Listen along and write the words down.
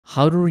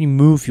How to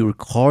remove your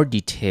card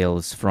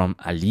details from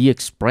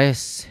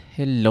Aliexpress.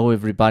 Hello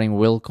everybody and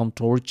welcome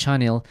to our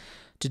channel.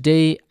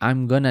 Today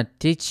I'm gonna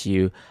teach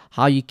you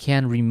how you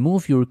can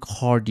remove your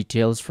card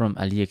details from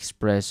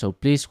Aliexpress, so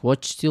please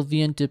watch till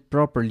the end to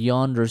properly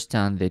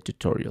understand the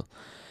tutorial.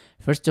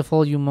 First of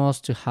all, you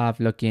must have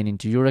logged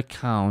into your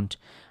account,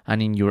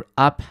 and in your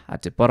app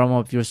at the bottom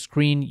of your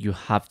screen you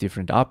have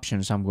different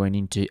options. I'm going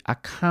into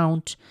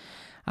account,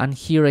 and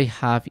here I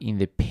have in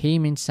the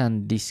payments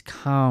and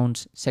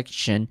discounts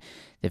section,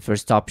 the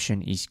first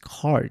option is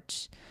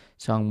cards.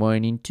 So I'm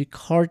going into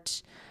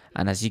cards,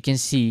 and as you can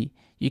see,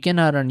 you can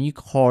add a new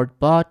card,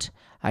 but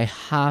I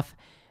have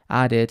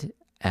added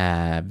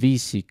a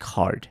Visa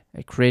card,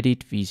 a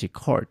credit Visa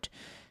card.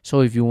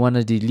 So if you want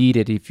to delete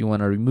it, if you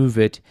want to remove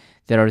it,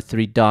 there are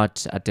three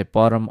dots at the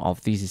bottom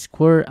of this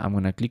square. I'm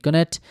going to click on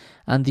it,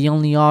 and the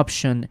only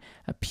option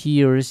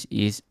appears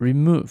is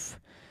remove.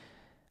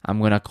 I'm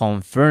going to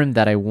confirm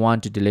that I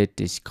want to delete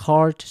this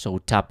card, so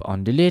tap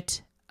on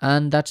delete,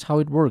 and that's how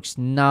it works.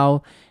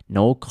 Now,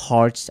 no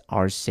cards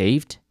are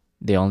saved.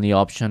 The only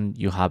option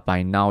you have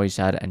by now is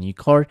add a new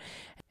card,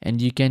 and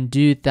you can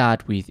do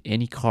that with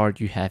any card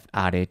you have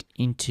added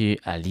into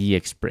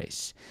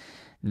Aliexpress.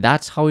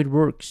 That's how it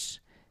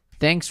works.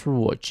 Thanks for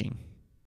watching.